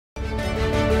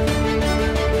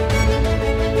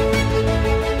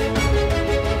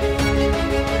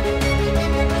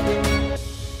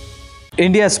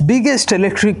India's biggest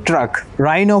electric truck,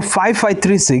 Rhino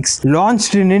 5536,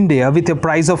 launched in India with a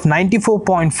price of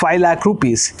 94.5 lakh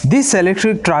rupees. This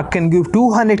electric truck can give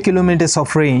 200 kilometers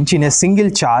of range in a single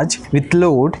charge with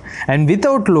load, and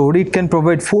without load it can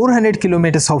provide 400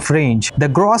 kilometers of range. The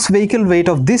gross vehicle weight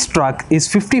of this truck is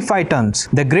 55 tons.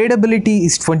 The gradability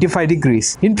is 25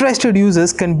 degrees. Interested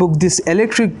users can book this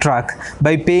electric truck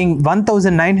by paying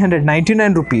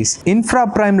 1999 rupees.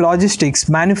 Infra Prime Logistics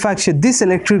manufactured this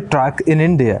electric truck in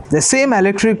India. The same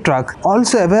electric truck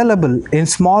also available in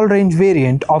small range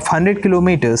variant of 100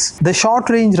 kilometers. The short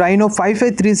range Rhino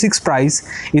 5536 price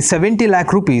is 70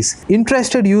 lakh rupees.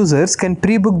 Interested users can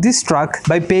pre-book this truck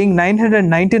by paying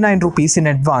 999 rupees in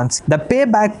advance. The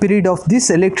payback period of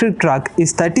this electric truck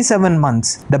is 37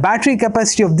 months. The battery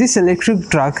capacity of this electric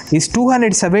truck is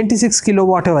 276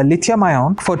 kWh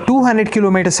lithium-ion for 200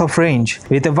 kilometers of range.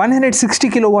 With a 160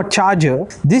 kilowatt charger,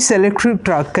 this electric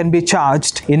truck can be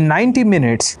charged in 90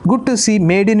 minutes. Good to see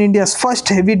made in India's first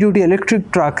heavy-duty electric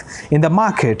truck in the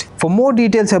market. For more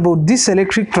details about this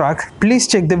electric truck, please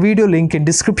check the video link in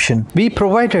description. We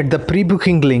provided the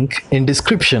pre-booking link in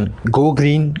description. Go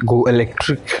green, go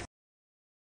electric.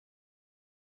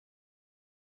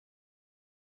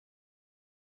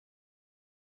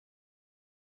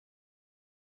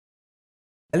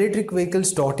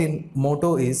 ElectricVehicles.in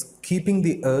motto is keeping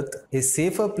the earth a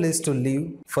safer place to live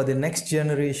for the next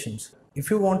generations. If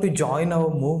you want to join our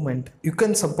movement, you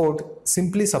can support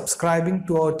simply subscribing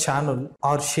to our channel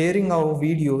or sharing our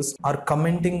videos or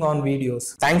commenting on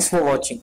videos. Thanks for watching.